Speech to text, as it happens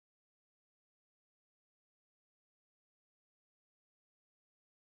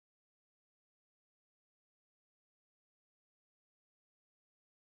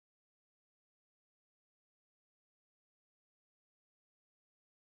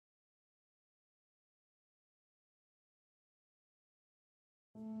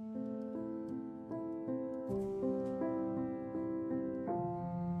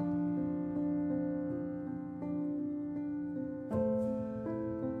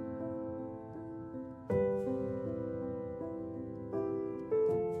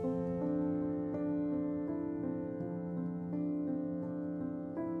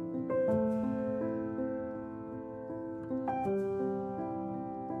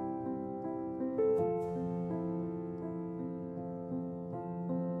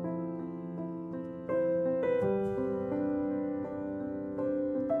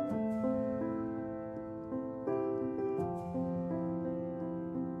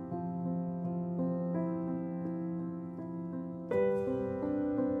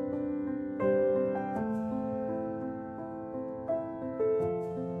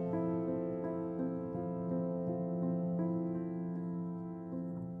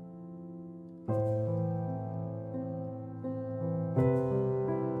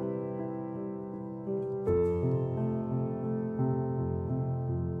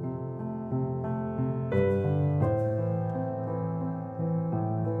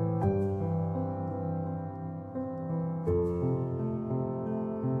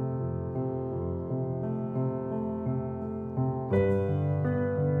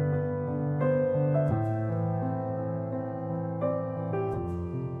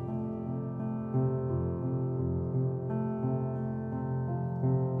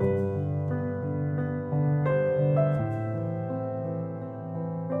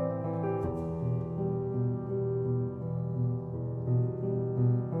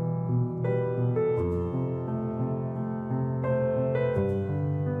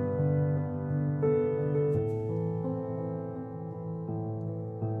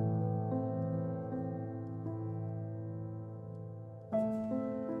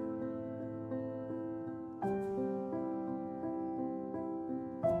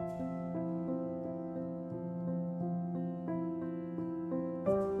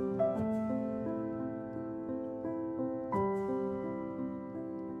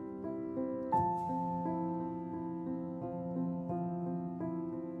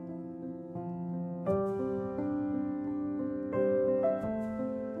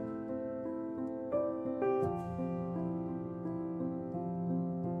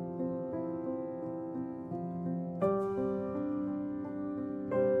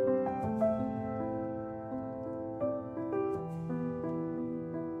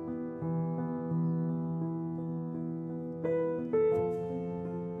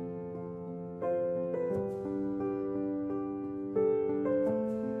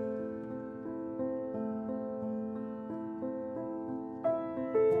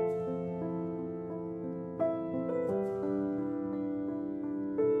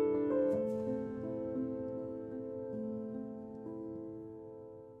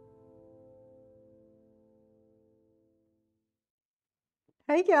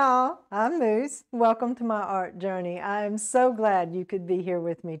Hey y'all, I'm Moose. Welcome to my art journey. I'm so glad you could be here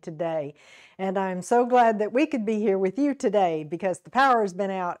with me today. And I'm so glad that we could be here with you today because the power has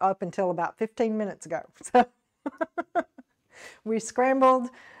been out up until about 15 minutes ago. So we scrambled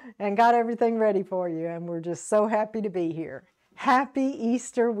and got everything ready for you, and we're just so happy to be here. Happy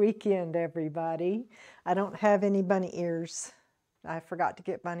Easter weekend, everybody. I don't have any bunny ears. I forgot to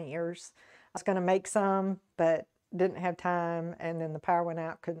get bunny ears. I was going to make some, but didn't have time, and then the power went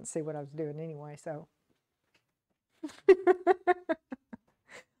out, couldn't see what I was doing anyway, so.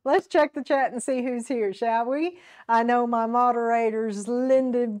 Let's check the chat and see who's here, shall we? I know my moderators,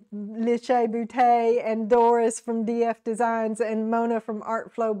 Linda Lichet-Boutte and Doris from DF Designs and Mona from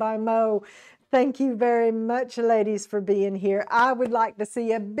Art Flow by Mo. Thank you very much, ladies, for being here. I would like to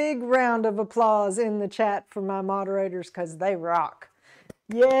see a big round of applause in the chat for my moderators because they rock.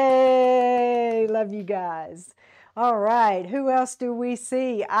 Yay! Love you guys. All right, who else do we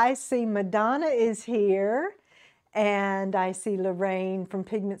see? I see Madonna is here, and I see Lorraine from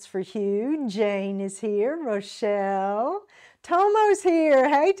Pigments for Hue. Jane is here, Rochelle. Tomo's here.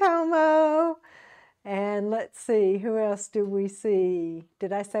 Hey, Tomo. And let's see, who else do we see?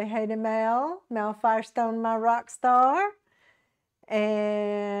 Did I say hey to Mel? Mel Firestone, my rock star.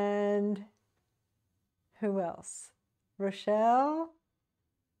 And who else? Rochelle,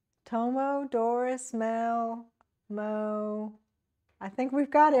 Tomo, Doris, Mel, Mo. I think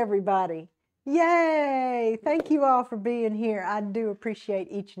we've got everybody. Yay! Thank you all for being here. I do appreciate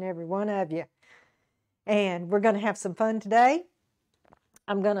each and every one of you. And we're going to have some fun today.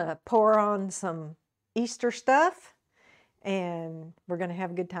 I'm going to pour on some Easter stuff, and we're going to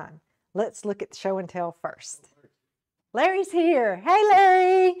have a good time. Let's look at the show and tell first. Larry's here. Hey,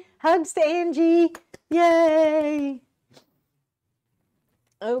 Larry! Hugs to Angie. Yay!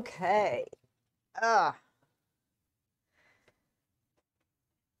 Okay.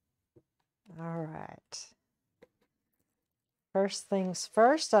 All right. First things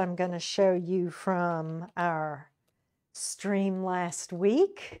first, I'm going to show you from our stream last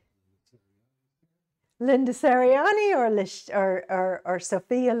week. Linda Sariani or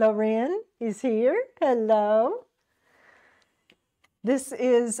Sophia Loren is here. Hello. This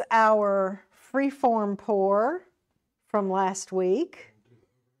is our freeform pour from last week.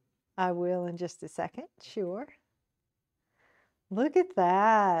 I will in just a second, sure. Look at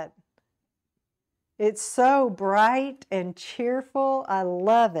that. It's so bright and cheerful. I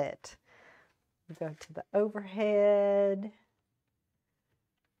love it. We go to the overhead.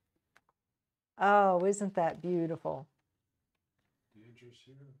 Oh, isn't that beautiful? Deirdre's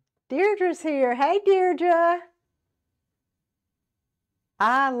here. Deirdre's here. Hey, Deirdre.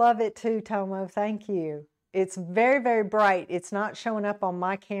 I love it too, Tomo. Thank you. It's very, very bright. It's not showing up on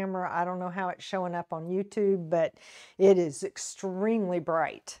my camera. I don't know how it's showing up on YouTube, but it is extremely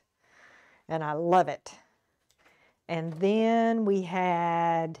bright. And I love it. And then we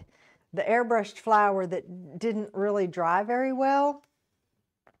had the airbrushed flower that didn't really dry very well.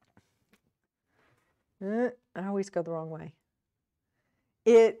 I always go the wrong way.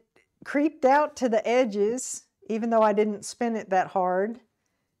 It creeped out to the edges, even though I didn't spin it that hard.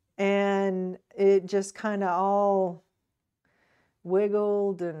 And it just kind of all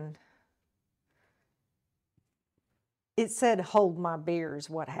wiggled, and it said, "Hold my beer," is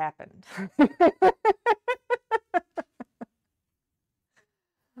what happened.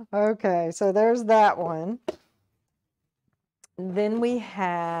 Okay, so there's that one. Then we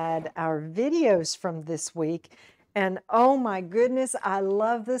had our videos from this week, and oh my goodness, I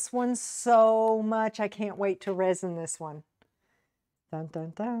love this one so much. I can't wait to resin this one. Dun,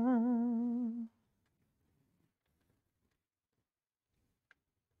 dun, dun.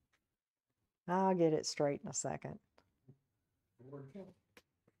 I'll get it straight in a second.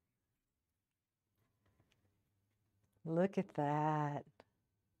 Look at that.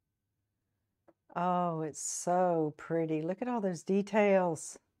 Oh, it's so pretty. Look at all those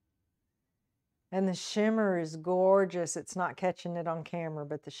details. And the shimmer is gorgeous. It's not catching it on camera,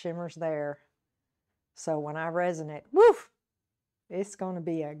 but the shimmer's there. So when I resin it, woof, it's going to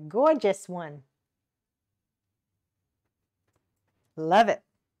be a gorgeous one. Love it.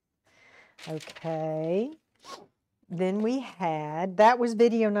 Okay. Then we had, that was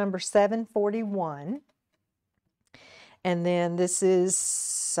video number 741. And then this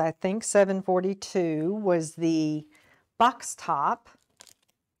is, I think 742 was the box top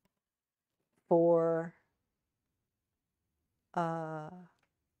for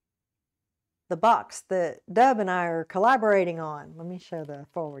the box that Dub and I are collaborating on. Let me show the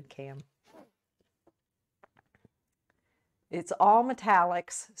forward cam. It's all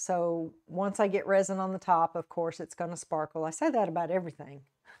metallics, so once I get resin on the top, of course, it's going to sparkle. I say that about everything.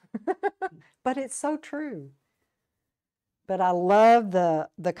 But it's so true. But I love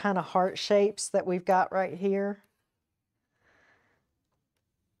the kind of heart shapes that we've got right here.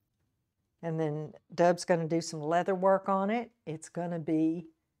 And then Dub's going to do some leather work on it. It's going to be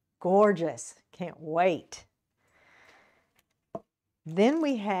gorgeous. Can't wait. Then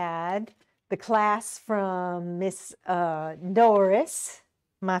we had the class from Miss Doris,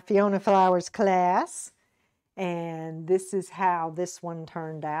 my Fiona Flowers class. And this is how this one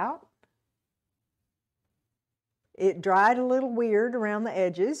turned out. It dried a little weird around the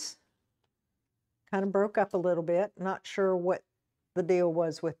edges. Kind of broke up a little bit. Not sure what the deal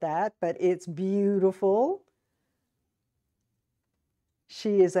was with that, but it's beautiful.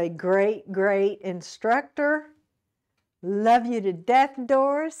 She is a great, great instructor. Love you to death,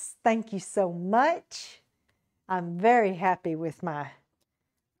 Doris. Thank you so much. I'm very happy with my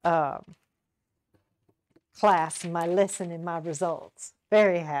class, my lesson, and my results.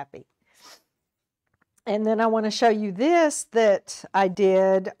 Very happy. And then I want to show you this that I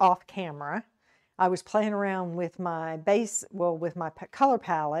did off camera. I was playing around with my base, well, with my color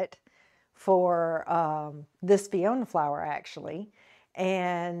palette for this Fiona flower actually.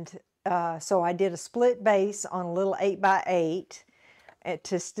 And so I did a split base on a little 8x8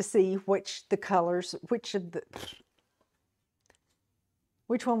 just to see which the colors, which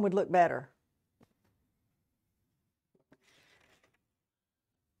one would look better.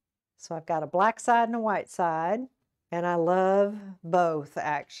 So I've got a black side and a white side, and I love both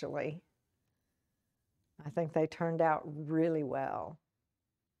actually. I think they turned out really well.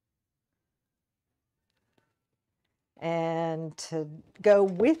 And to go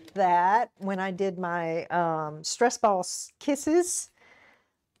with that, when I did my stress ball kisses,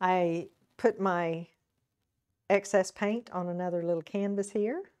 I put my excess paint on another little canvas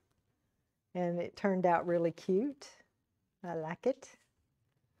here, and it turned out really cute. I like it.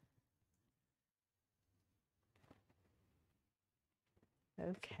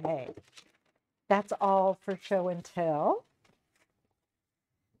 Okay, that's all for show and tell.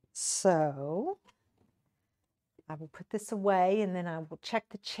 So I will put this away and then I will check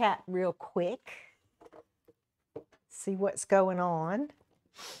the chat real quick, see what's going on.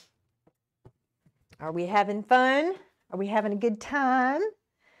 Are we having fun? Are we having a good time?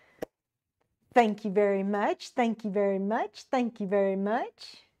 Thank you very much. Thank you very much. Thank you very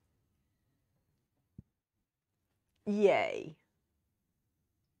much. Yay.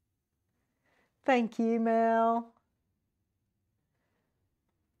 Thank you, Mel.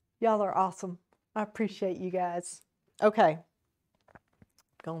 Y'all are awesome. I appreciate you guys. Okay.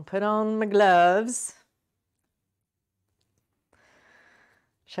 Gonna put on my gloves.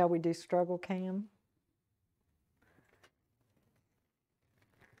 Shall we do struggle cam?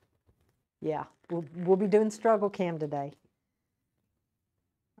 Yeah, we'll be doing struggle cam today.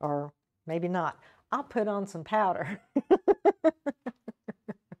 Or maybe not. I'll put on some powder.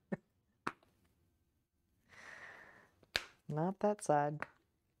 Not that side.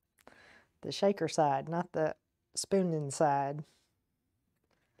 The shaker side, not the spooning side.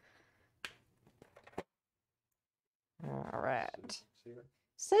 All right.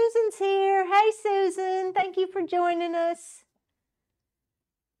 Susan's here. Hey, Susan. Thank you for joining us.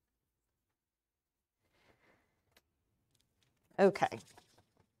 Okay.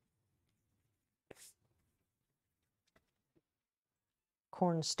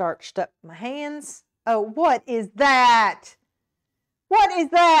 Corn starched up my hands. Oh, what is that? What is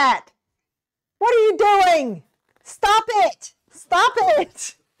that? What are you doing? Stop it! Stop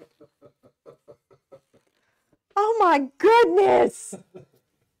it! Oh my goodness!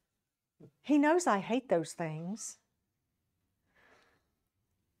 He knows I hate those things.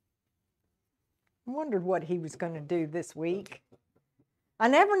 I wondered what he was going to do this week. I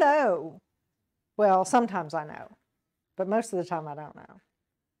never know. Well, sometimes I know, but most of the time I don't know.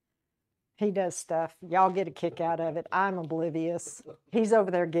 He does stuff. Y'all get a kick out of it. I'm oblivious. He's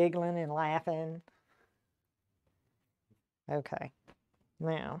over there giggling and laughing. Okay.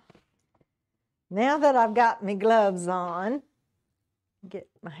 Now that I've got my gloves on, get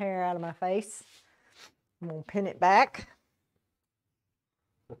my hair out of my face. I'm going to pin it back.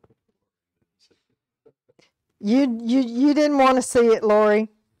 You didn't want to see it, Lori.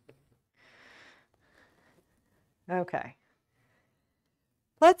 Okay.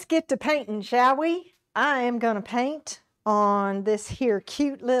 Let's get to painting, shall we? I am going to paint on this here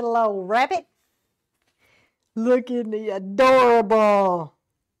cute little old rabbit. Look at the adorable.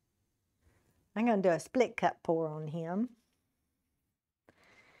 I'm going to do a split cut pour on him.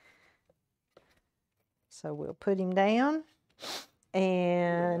 So we'll put him down.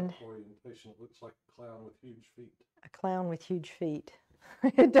 And orientation looks like a clown with huge feet. a clown with huge feet.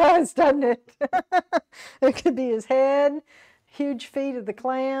 It does, doesn't it? It could be his head, huge feet of the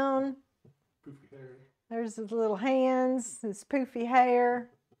clown. Poofy hair. There's his little hands, his poofy hair.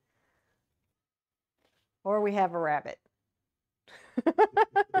 Or we have a rabbit.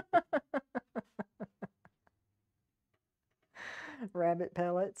 Rabbit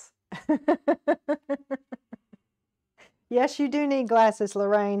pellets. Yes, you do need glasses,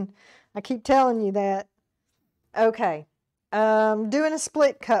 Lorraine. I keep telling you that. Okay. Doing a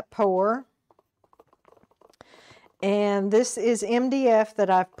split cup pour. And this is MDF that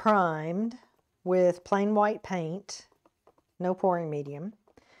I've primed with plain white paint. No pouring medium.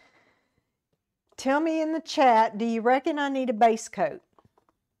 Tell me in the chat, do you reckon I need a base coat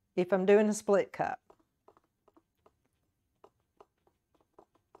if I'm doing a split cup?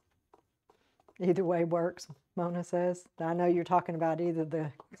 Either way works, Mona says. I know you're talking about either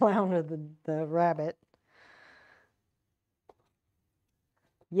the clown or the rabbit.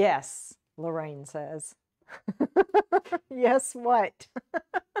 Yes, Lorraine says. Yes, what?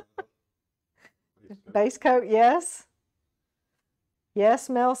 Base coat, yes. Yes,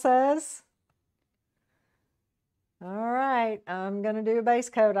 Mel says. All right, I'm going to do a base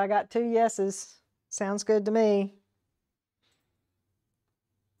coat. I got 2 yeses. Sounds good to me.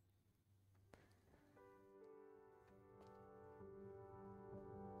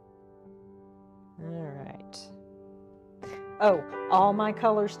 All right. Oh, all my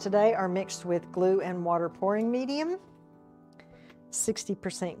colors today are mixed with glue and water pouring medium.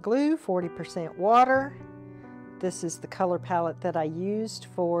 60% glue, 40% water. This is the color palette that I used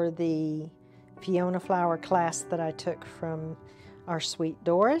for the Fiona flower class that I took from our sweet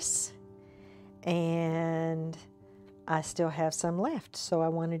Doris. And I still have some left, so I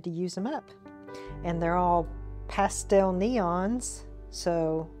wanted to use them up. And they're all pastel neons,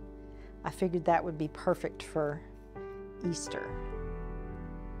 so I figured that would be perfect for Easter.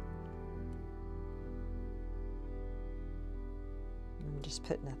 I'm just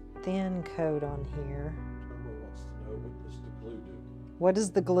putting a thin coat on here. Tomo wants to know, what does the glue do? What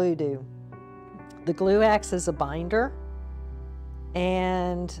does the glue do? The glue acts as a binder,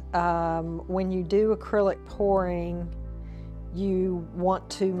 and when you do acrylic pouring, you want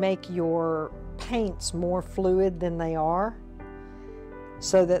to make your paints more fluid than they are,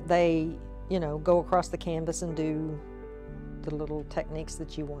 so that they, you know, go across the canvas and do the little techniques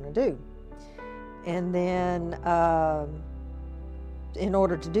that you want to do. And then in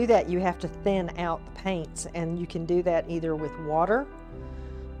order to do that, you have to thin out the paints, and you can do that either with water,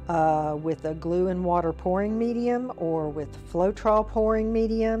 with a glue and water pouring medium, or with Floetrol pouring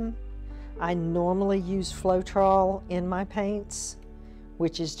medium. I normally use Floetrol in my paints,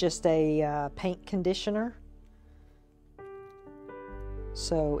 which is just a paint conditioner.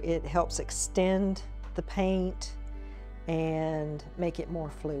 So it helps extend the paint and make it more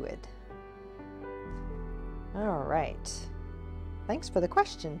fluid. All right. Thanks for the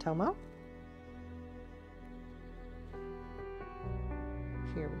question, Tomo.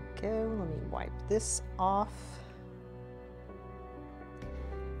 Here we go. Let me wipe this off.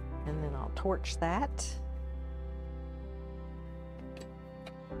 And then I'll torch that.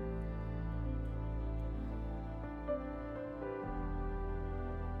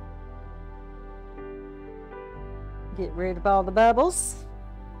 Get rid of all the bubbles.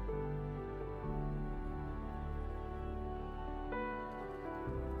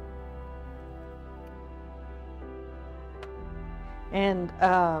 And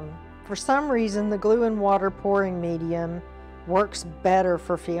for some reason, the glue and water pouring medium works better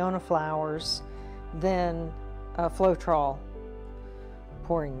for Fiona flowers than a Floetrol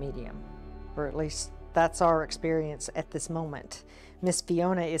pouring medium, or at least that's our experience at this moment. Miss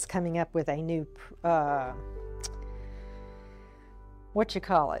Fiona is coming up with a new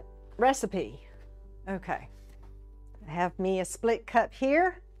recipe. Okay, I have me a split cup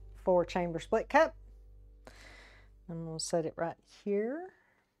here, 4-chamber split cup. I'm going to set it right here.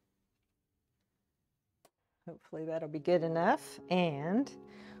 Hopefully that'll be good enough. And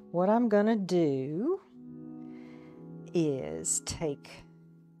what I'm going to do is take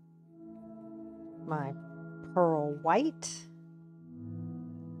my pearl white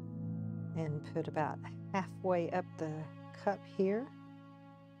and put about halfway up the cup here.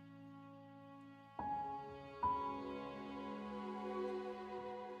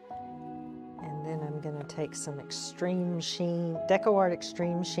 And then I'm going to take some Extreme Sheen, DecoArt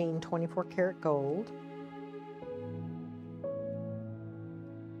Extreme Sheen 24 karat gold.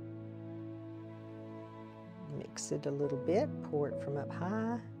 Mix it a little bit, pour it from up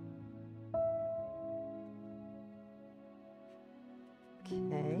high.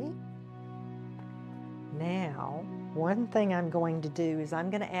 Okay. Now, one thing I'm going to do is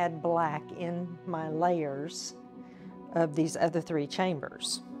I'm going to add black in my layers of these other 3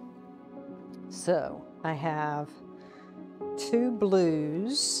 chambers. So I have 2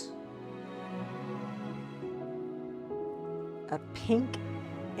 blues, a pink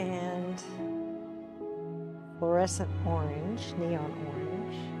and fluorescent orange, neon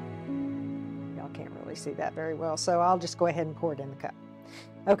orange. Y'all can't really see that very well, so I'll just go ahead and pour it in the cup.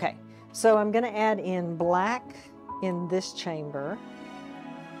 Okay, so I'm going to add in black in this chamber,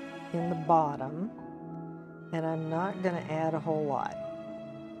 in the bottom, and I'm not going to add a whole lot.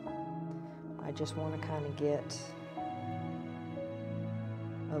 I just want to kind of get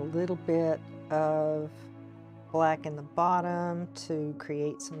a little bit of black in the bottom to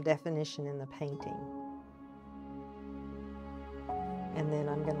create some definition in the painting. And then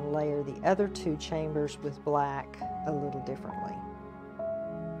I'm going to layer the other 2 chambers with black a little differently.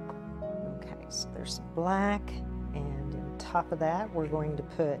 Okay, so there's some black, and on top of that we're going to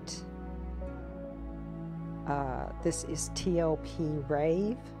put, this is TLP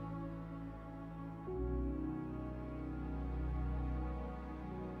Rave.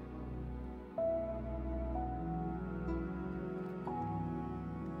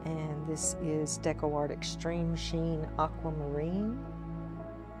 And this is Deco Art Extreme Sheen Aquamarine.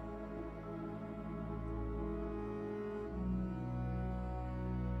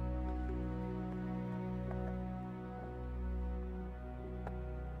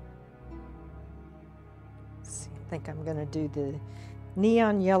 I think I'm going to do the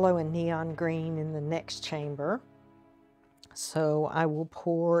neon yellow and neon green in the next chamber. So I will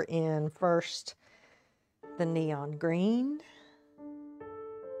pour in first the neon green.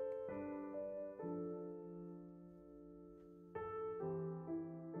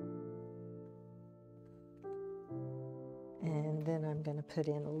 And then I'm going to put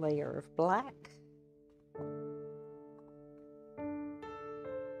in a layer of black.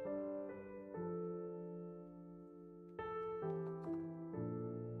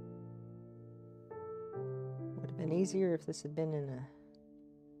 Would have been easier if this had been in a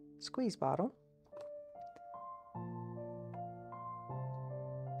squeeze bottle.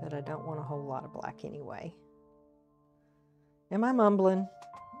 But I don't want a whole lot of black anyway. Am I mumbling?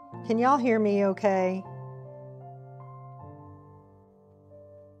 Can y'all hear me okay?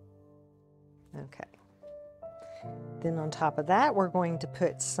 Okay. Then on top of that, we're going to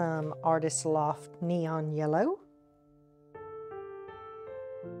put some Artist Loft Neon Yellow.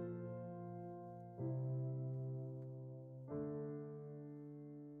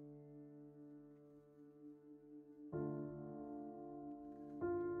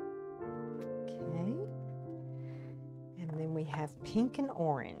 Okay. And then we have pink and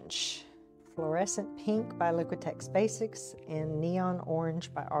orange. Fluorescent Pink by Liquitex Basics and Neon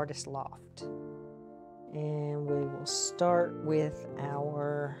Orange by Artist Loft. And we will start with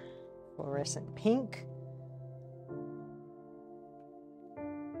our fluorescent pink.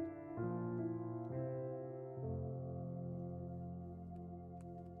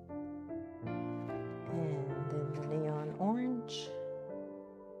 And then the neon orange.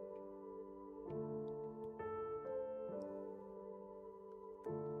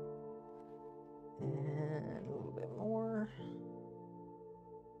 And a little bit more.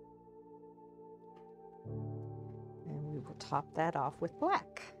 And we will top that off with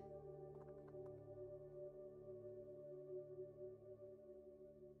black.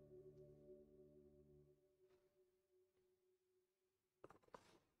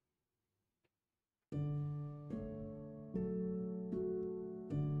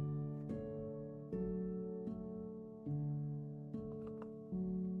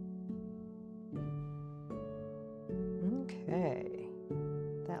 Okay,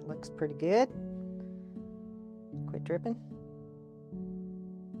 that looks pretty good. Quit dripping.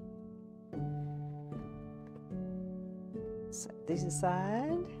 Set these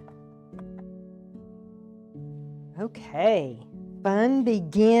aside. Okay, fun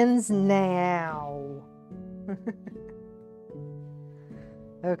begins now.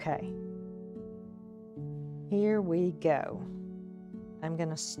 Okay, here we go. I'm going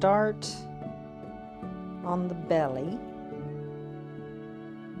to start on the belly.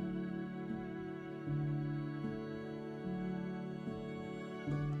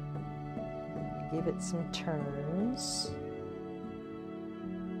 Give it some turns.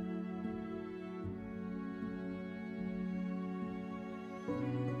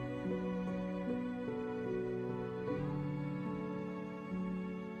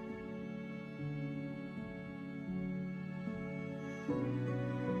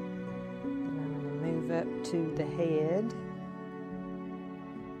 Up to the head.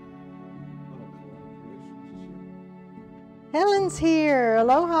 Helen's here.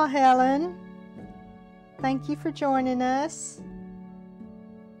 Aloha, Helen. Thank you for joining us.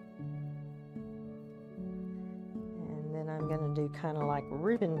 And then I'm going to do kind of like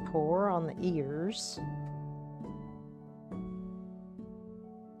ribbon pour on the ears.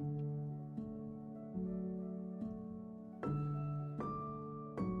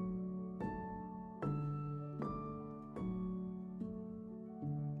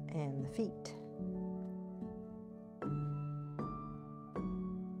 And the feet.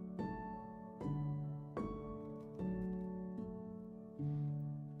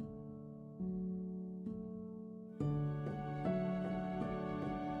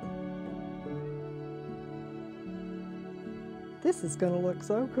 This is going to look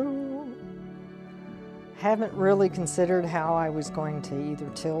so cool. Haven't really considered how I was going to either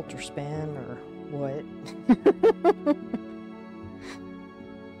tilt or spin or what.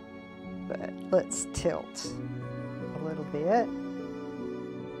 But let's tilt a little bit.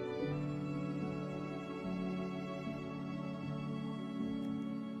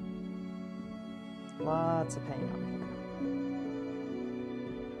 Lots of paint on here.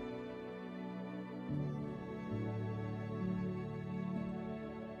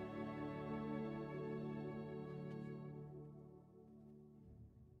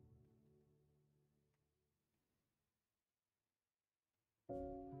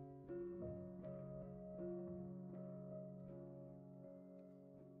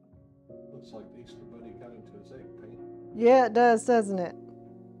 Looks like the Easter Bunny got into his egg paint. Yeah, it does, doesn't it?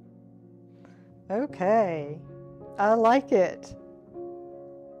 Okay, I like it.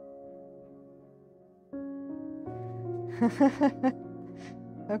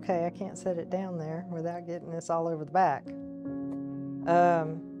 Okay, I can't set it down there without getting this all over the back. I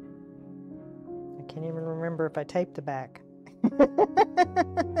can't even remember if I taped the back.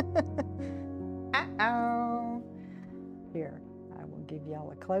 Uh-oh. Here, I will give y'all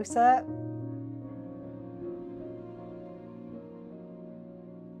a close-up.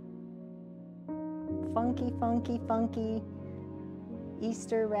 Funky, funky, funky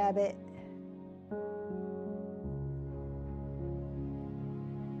Easter rabbit.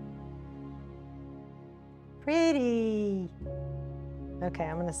 Pretty. Okay,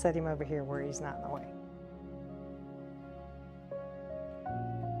 I'm going to set him over here where he's not in the way.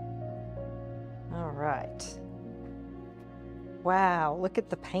 All right. Wow, look at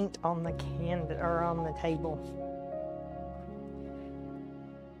the paint on the canvas or on the table.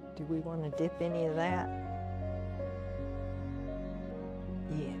 Do we want to dip any of that?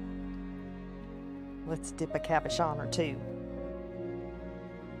 Yeah. Let's dip a cabochon or two.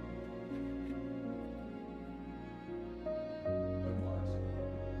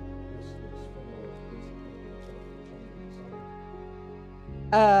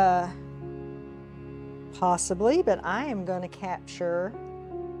 Possibly, but I am going to capture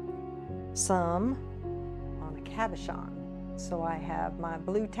some on a cabochon. So I have my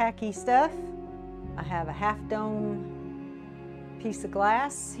blue tacky stuff. I have a half dome piece of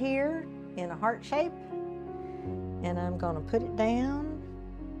glass here in a heart shape, and I'm going to put it down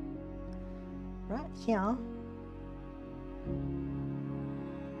right here.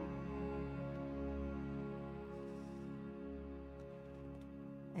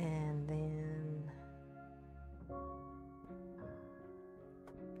 And then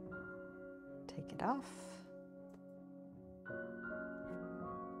take it off.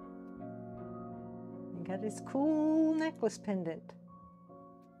 And got this cool necklace pendant.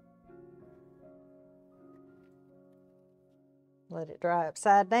 Let it dry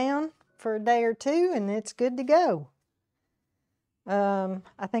upside down for a day or two and it's good to go.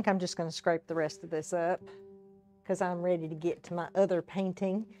 I think I'm just going to scrape the rest of this up because I'm ready to get to my other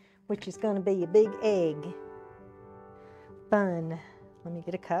painting, which is going to be a big egg. Fun. Let me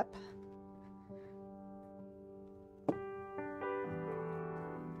get a cup.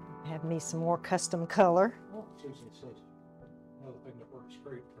 Have me some more custom color. Well, Susan says another thing that works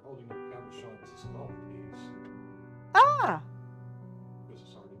great for holding your cabochons is golf tees. Ah! Because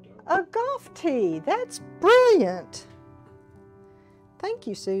it's already done. A golf tee. That's brilliant. Thank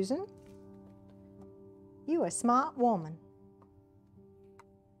you, Susan. You a smart woman.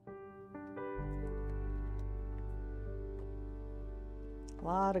 A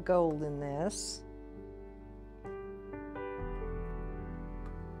lot of gold in this.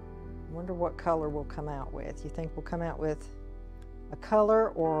 Wonder what color we'll come out with. You think we'll come out with a color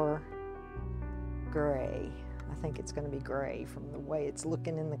or gray? I think it's going to be gray from the way it's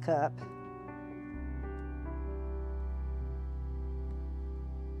looking in the cup.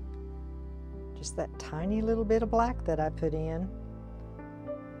 Just that tiny little bit of black that I put in.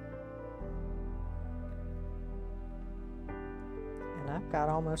 got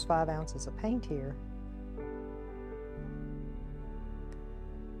almost 5 ounces of paint here.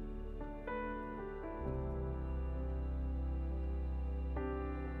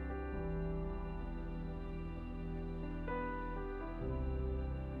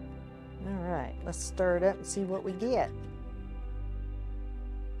 All right, let's stir it up and see what we get.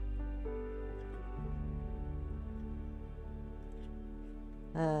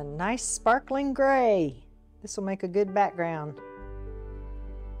 A nice sparkling gray. This will make a good background.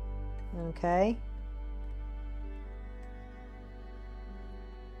 Okay.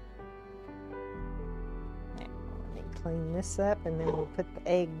 Now, let me clean this up and then we'll put the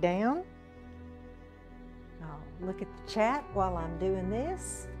egg down. I'll look at the chat while I'm doing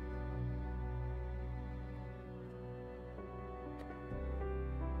this.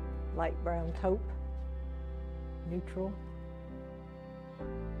 Light brown taupe, neutral.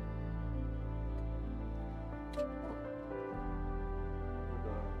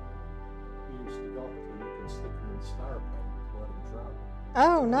 Use the golf tee, you can stick them in styrofoam to let them dry.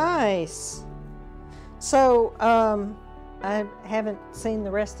 Oh, nice. So, I haven't seen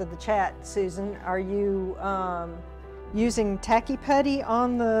the rest of the chat, Susan. Are you using tacky putty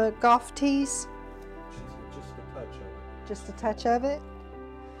on the golf tees? Just a touch of it. Just a touch of it?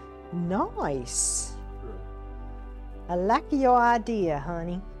 Nice. Really. I like your idea,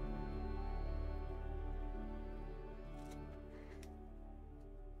 honey.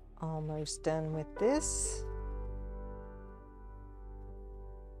 Almost done with this.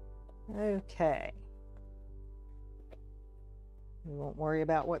 Okay. We won't worry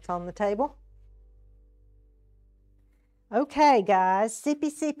about what's on the table. Okay, guys,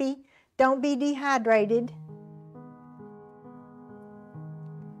 sippy sippy. Don't be dehydrated.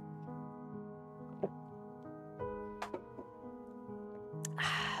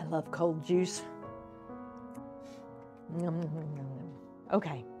 I love cold juice.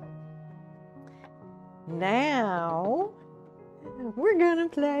 Okay. Now, we're gonna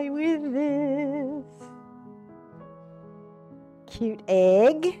play with this cute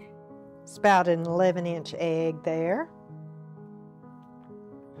egg. It's about an 11-inch egg there.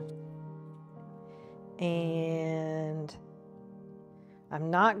 And I'm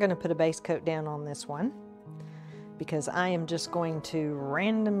not gonna put a base coat down on this one because I am just going to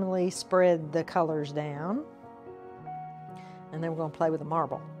randomly spread the colors down. And then we're gonna play with the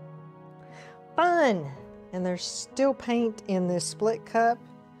marble. Fun! And there's still paint in this split cup,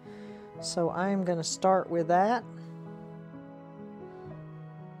 so I'm gonna start with that.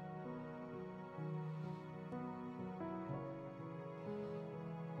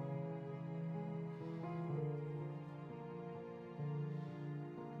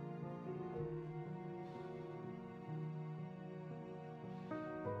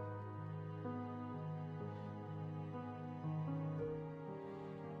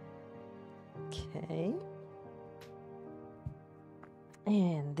 Okay.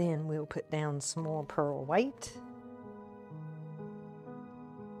 And then we'll put down some more pearl white.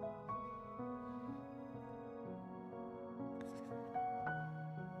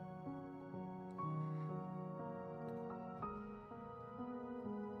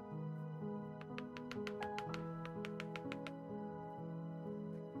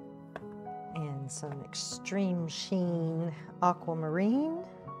 And some extreme sheen aquamarine.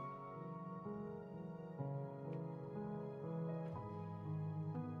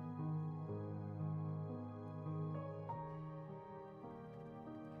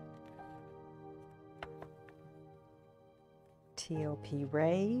 TLP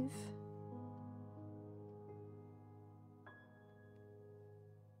Rave.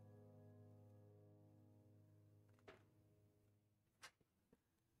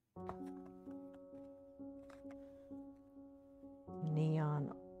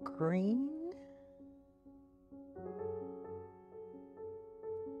 Neon Green.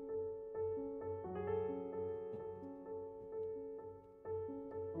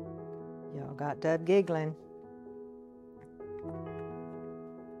 Y'all got Dub giggling.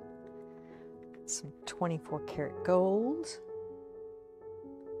 Some 24 karat gold.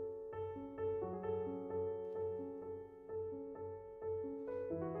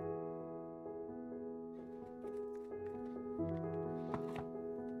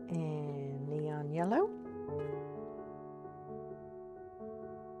 And neon yellow.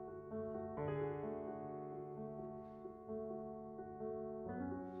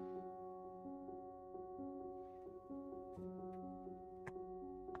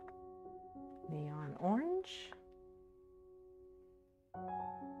 Neon orange.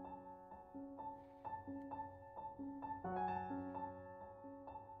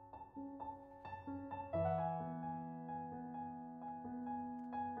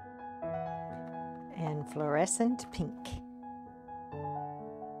 in fluorescent pink.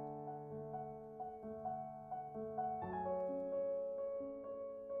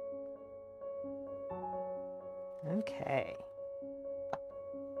 Okay.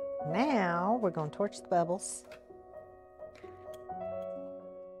 Now we're going to torch the bubbles.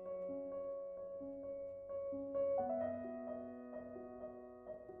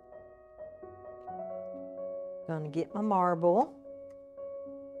 Going to get my marble.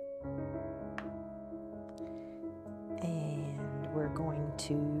 And we're going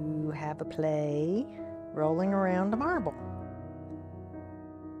to have a play rolling around a marble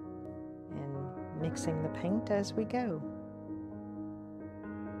and mixing the paint as we go.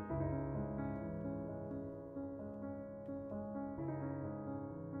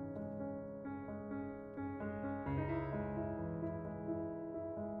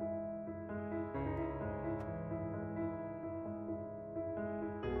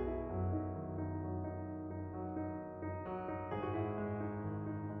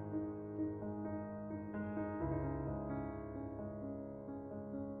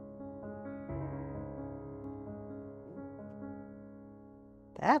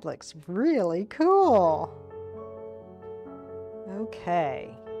 That looks really cool. Okay,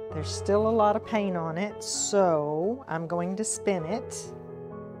 there's still a lot of paint on it, so I'm going to spin it.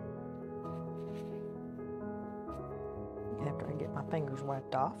 After I get my fingers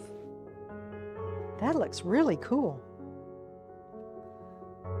wiped off. That looks really cool.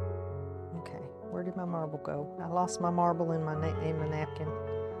 Okay, where did my marble go? I lost my marble in my napkin.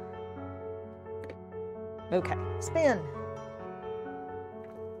 Okay, spin.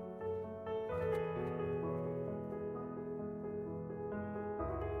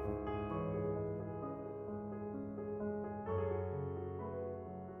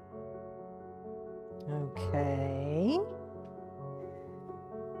 Okay.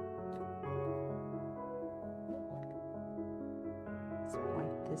 Let's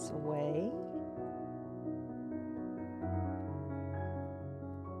wipe this away.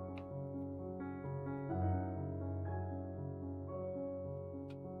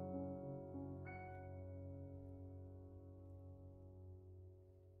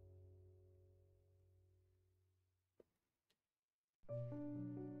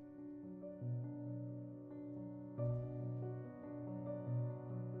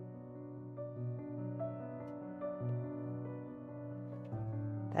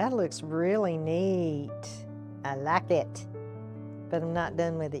 That looks really neat. I like it, but I'm not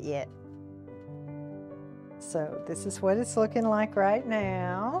done with it yet. So this is what it's looking like right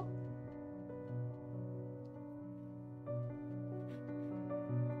now.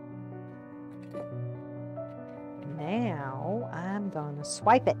 Now I'm gonna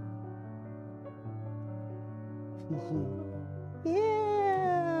swipe it.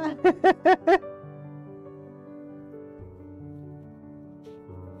 Yeah!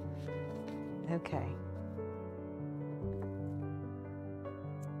 Okay.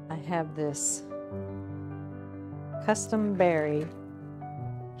 I have this custom berry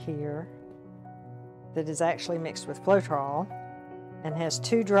here that is actually mixed with Floetrol and has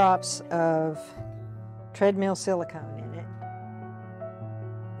 2 drops of treadmill silicone in it.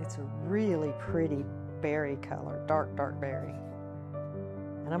 It's a really pretty berry color, dark berry.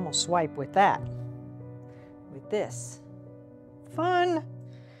 And I'm gonna swipe with that, with this. Fun!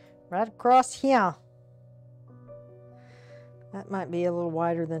 Right across here. That might be a little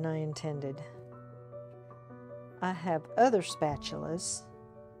wider than I intended. I have other spatulas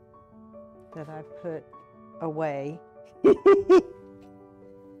that I've put away.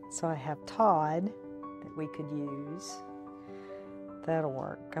 So I have Todd that we could use. That'll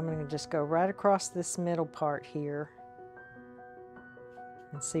work. I'm going to just go right across this middle part here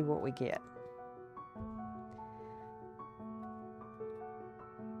and see what we get.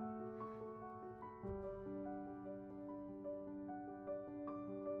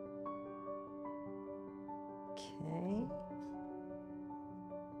 Okay.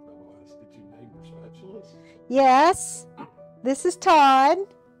 Did you name your spatulas? Yes. This is Todd.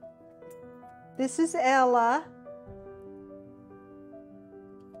 This is Ella.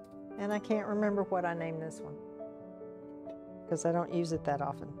 And I can't remember what I named this one because I don't use it that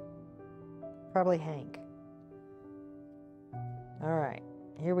often. Probably Hank. All right,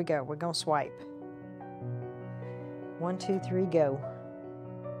 here we go. We're gonna swipe. 1, 2, 3, go.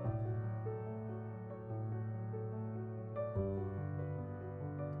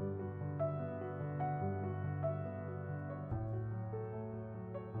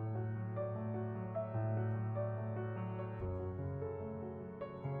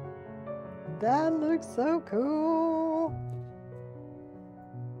 That looks so cool.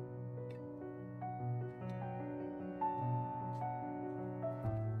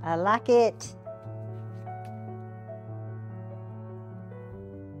 I like it.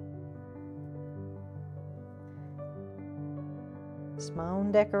 It's my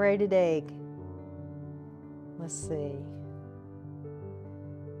own decorated egg. Let's see.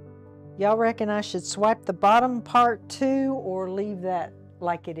 Y'all reckon I should swipe the bottom part too, or leave that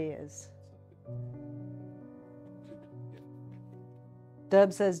like it is?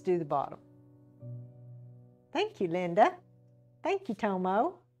 Dub says do the bottom. Thank you, Linda. Thank you,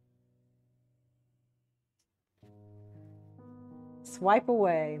 Tomo. Swipe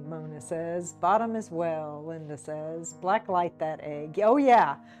away, Mona says. Bottom as well, Linda says. Black light that egg. Oh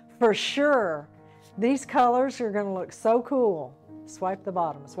yeah, for sure. These colors are gonna look so cool. Swipe the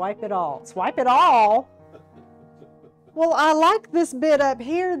bottom, swipe it all. Swipe it all? Well, I like this bit up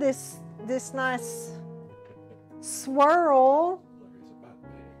here, this nice swirl.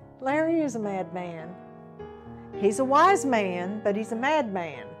 Larry is a madman. He's a wise man, but he's a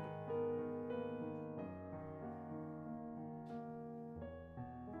madman.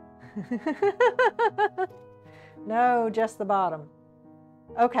 No, just the bottom.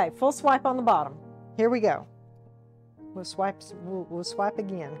 Okay, full swipe on the bottom. Here we go. We'll swipe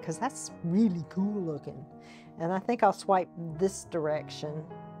again, because that's really cool looking. And I think I'll swipe this direction.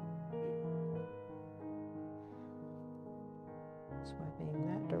 Swiping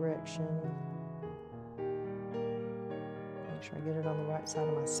that direction. Make sure I get it on the right side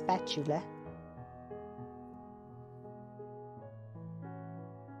of my spatula.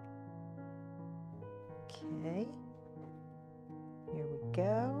 Okay. Here we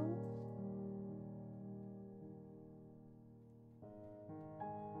go.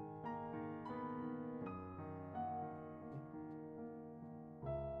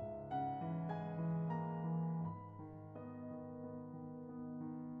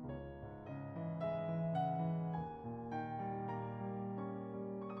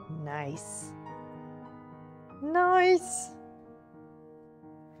 Nice. Nice.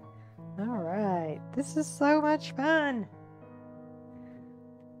 All right. This is so much fun.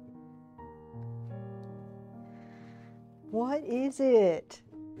 What is it?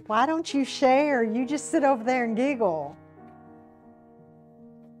 Why don't you share? You just sit over there and giggle.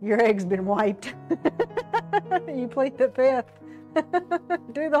 Your egg's been wiped. You plead the fifth.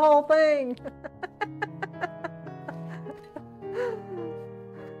 Do the whole thing.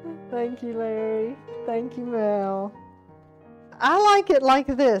 Thank you, Larry. Thank you, Mel. I like it like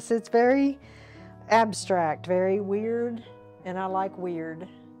this. It's very abstract, very weird, and I like weird.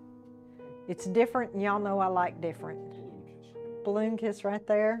 It's different, and y'all know I like different. Balloon kiss right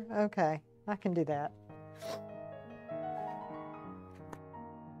there? Okay, I can do that.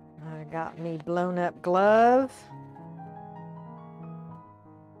 I got me blown up glove.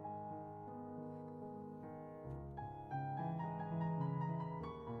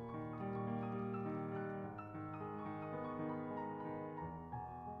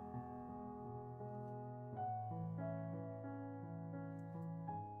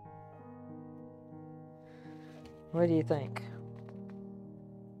 What do you think?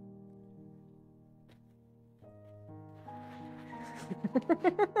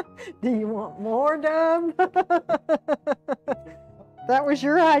 Do you want more, Dub? That was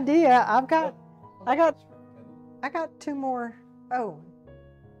your idea. I got two more. Oh,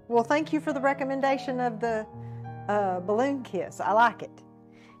 well, thank you for the recommendation of the balloon kiss. I like it.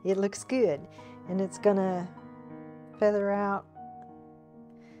 It looks good, and it's gonna feather out.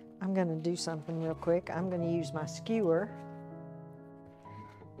 I'm gonna do something real quick. I'm gonna use my skewer.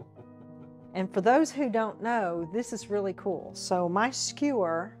 And for those who don't know, this is really cool. So my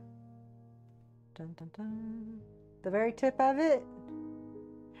skewer, dun, dun, dun, the very tip of it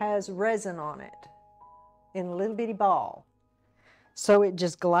has resin on it in a little bitty ball. So it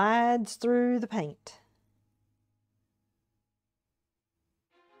just glides through the paint.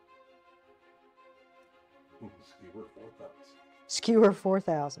 Skewer 4000. Skewer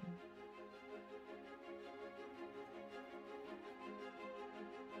 4000.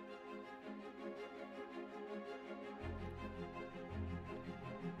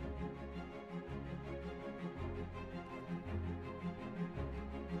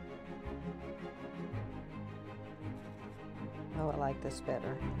 Oh, I like this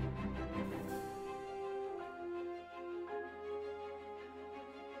better.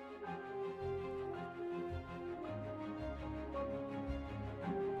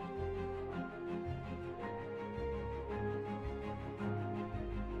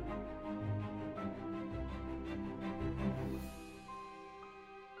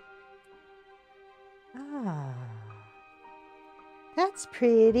 Ah, that's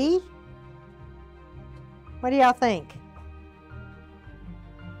pretty. What do y'all think?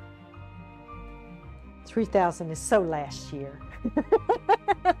 3,000 is so last year.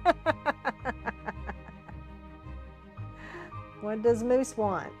 What does Moose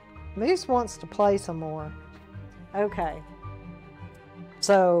want? Moose wants to play some more. Okay.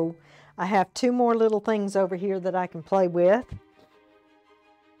 So I have 2 more little things over here that I can play with.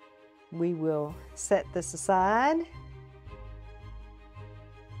 We will set this aside.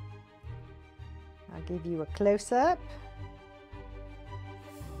 I'll give you a close-up.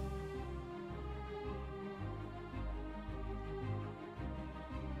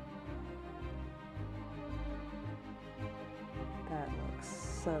 That looks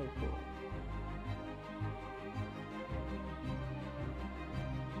so cool.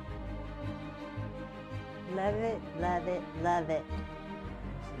 Love it, love it, love it.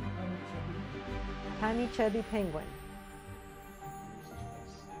 Tiny chubby penguin.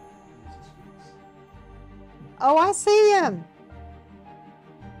 Oh, I see him.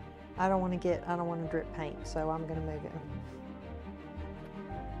 I don't want to drip paint, so I'm going to move him.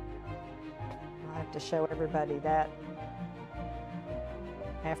 I'll have to show everybody that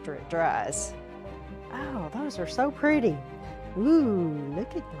after it dries. Oh, those are so pretty. Ooh,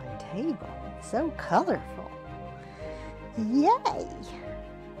 look at my table. So colorful. Yay.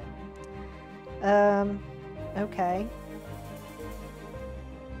 Okay.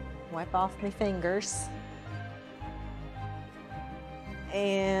 Wipe off my fingers.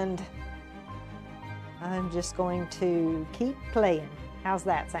 And I'm just going to keep playing. How's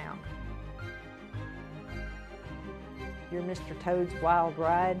that sound? Your Mr. Toad's Wild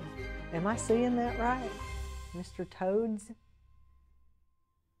Ride. Am I seeing that right? Mr. Toad's?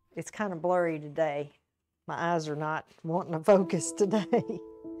 It's kind of blurry today. My eyes are not wanting to focus today.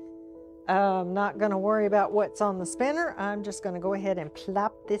 I'm not going to worry about what's on the spinner. I'm just going to go ahead and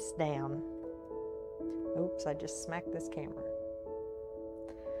plop this down. Oops, I just smacked this camera.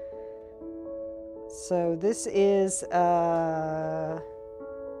 So this is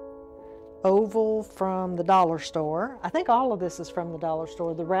oval from the dollar store. I think all of this is from the dollar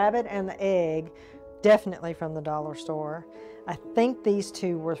store. The rabbit and the egg, definitely from the dollar store. I think these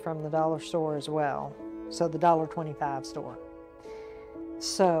 2 were from the dollar store as well. So the $1.25 store.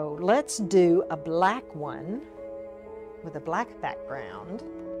 So let's do a black one with a black background.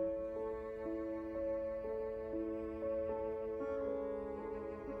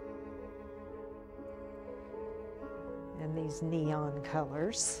 And these neon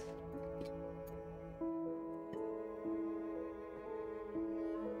colors.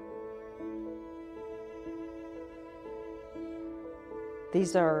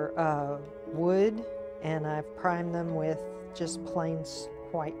 These are wood, and I've primed them with just plain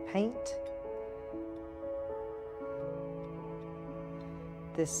white paint.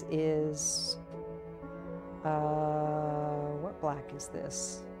 This is, what black is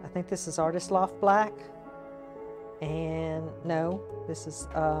this? I think this is Artist Loft black. And no, this is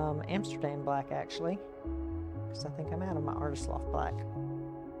Amsterdam black actually, because I think I'm out of my Artist Loft black.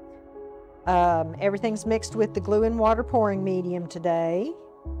 Everything's mixed with the glue and water pouring medium today,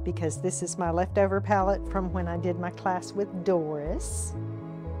 because this is my leftover palette from when I did my class with Doris.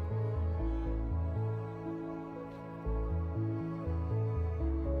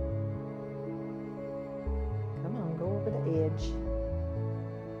 Come on, go over the edge.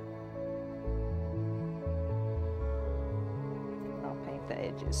 I'll paint the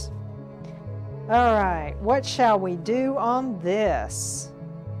edges. All right, what shall we do on this?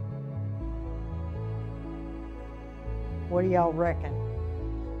 What do y'all reckon?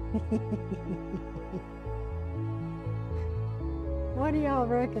 What do y'all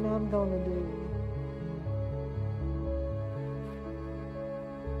reckon I'm gonna do?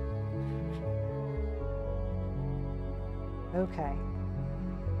 Okay,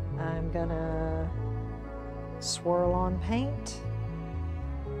 I'm gonna swirl on paint.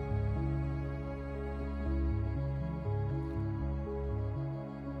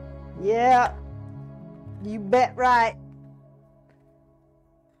 Yeah, you bet right.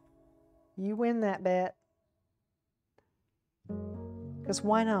 You win that bet. Because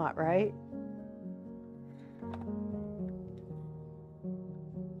why not, right?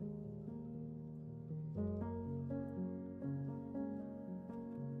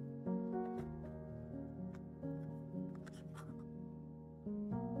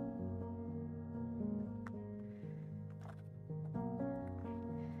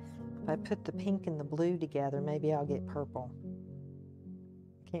 If I put the pink and the blue together, maybe I'll get purple.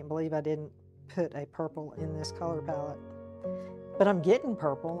 Can't believe I didn't put a purple in this color palette. But I'm getting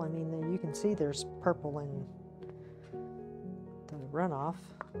purple. I mean, you can see there's purple in the runoff.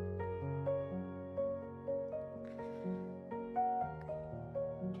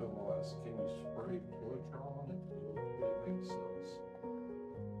 Can you spray wood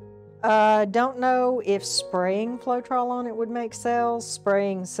Don't know if spraying Floetrol on it would make cells.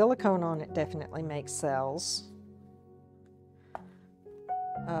 Spraying silicone on it definitely makes cells.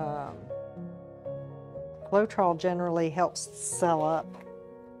 Floetrol generally helps cell up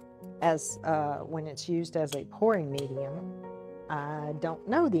as when it's used as a pouring medium. I don't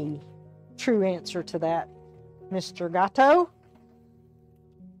know the true answer to that, Mr. Gatto.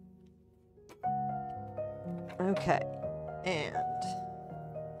 Okay, and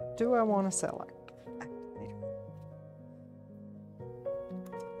do I want to cell activator?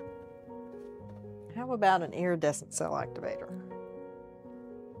 How about an iridescent cell activator?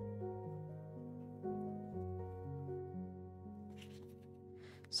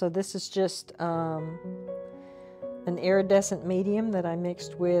 So this is just an iridescent medium that I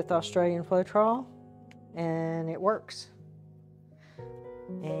mixed with Australian Floetrol, and it works.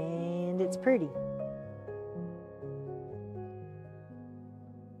 And it's pretty.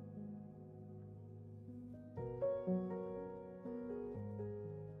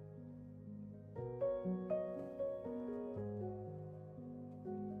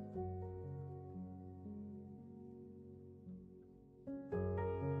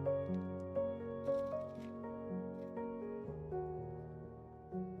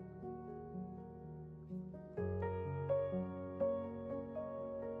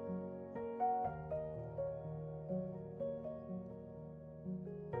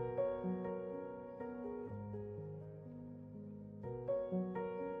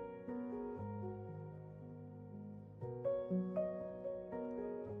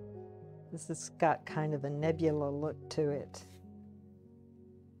 This has got kind of a nebula look to it.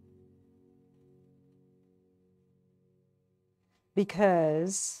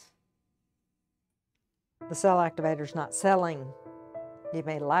 Because the cell activator's not selling. You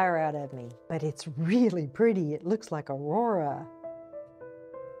made a liar out of me, but it's really pretty. It looks like Aurora.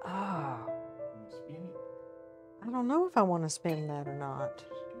 Oh. I don't know if I want to spin that or not.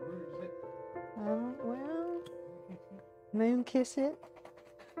 Well, moon kiss it.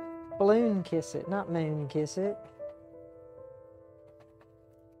 Balloon kiss it, not moon kiss it.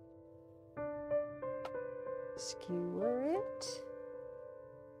 Skewer it.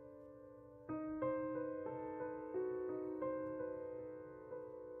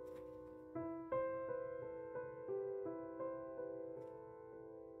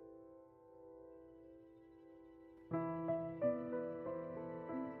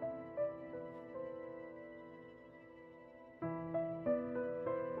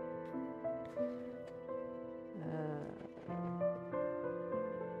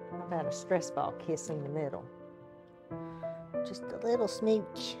 About a stress ball kiss in the middle. Just a little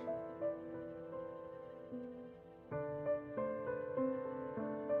smooch.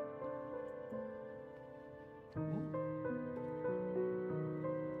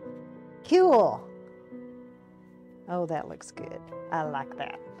 Cool. Oh, that looks good. I like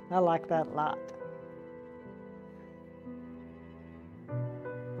that. I like that a lot.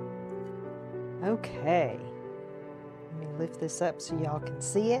 Okay. Let me lift this up so y'all can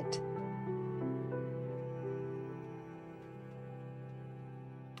see it.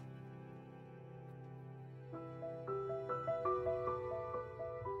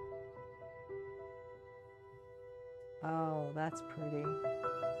 Oh, that's pretty.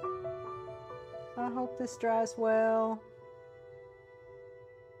 I hope this dries well.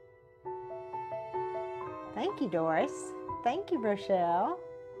 Thank you, Doris. Thank you, Rochelle.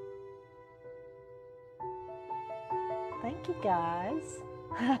 Thank you, guys.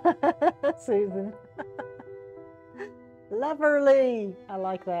 Susan. Loverly. I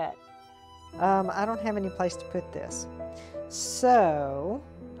like that. I don't have any place to put this. So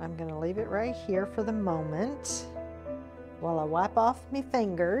I'm going to leave it right here for the moment while I wipe off my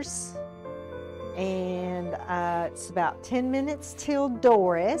fingers. And it's about 10 minutes till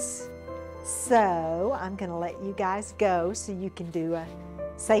Doris. So I'm going to let you guys go so you can do a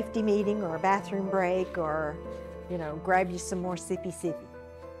safety meeting or a bathroom break or, you know, grab you some more sippy.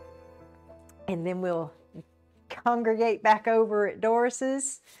 And then we'll congregate back over at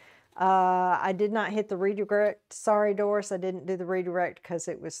Doris's. I did not hit the redirect. Sorry, Doris, I didn't do the redirect because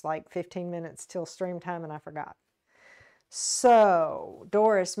it was like 15 minutes till stream time and I forgot. So,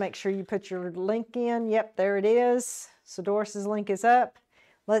 Doris, make sure you put your link in. Yep, there it is. So Doris's link is up.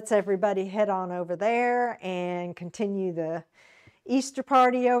 Let's everybody head on over there and continue the Easter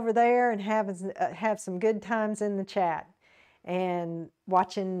party over there and have some good times in the chat and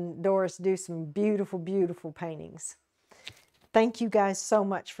watching Doris do some beautiful, beautiful paintings. Thank you guys so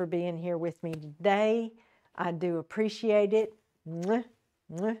much for being here with me today. I do appreciate it. Mwah,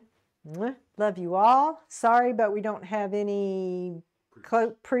 mwah, mwah. Love you all. Sorry, but we don't have any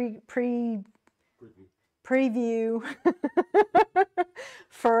Preview. preview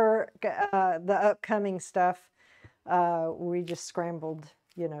for the upcoming stuff. We just scrambled,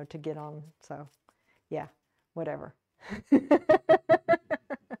 you know, to get on. So, yeah, whatever.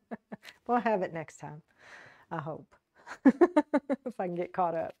 We'll have it next time, I hope, if I can get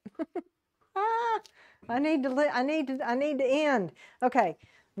caught up. I need to end. Okay.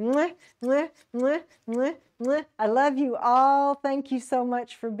 Mwah, mwah, mwah, mwah, mwah. I love you all. Thank you so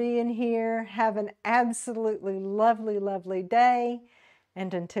much for being here. Have an absolutely lovely, lovely day.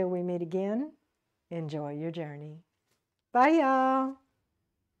 And until we meet again, enjoy your journey. Bye, y'all.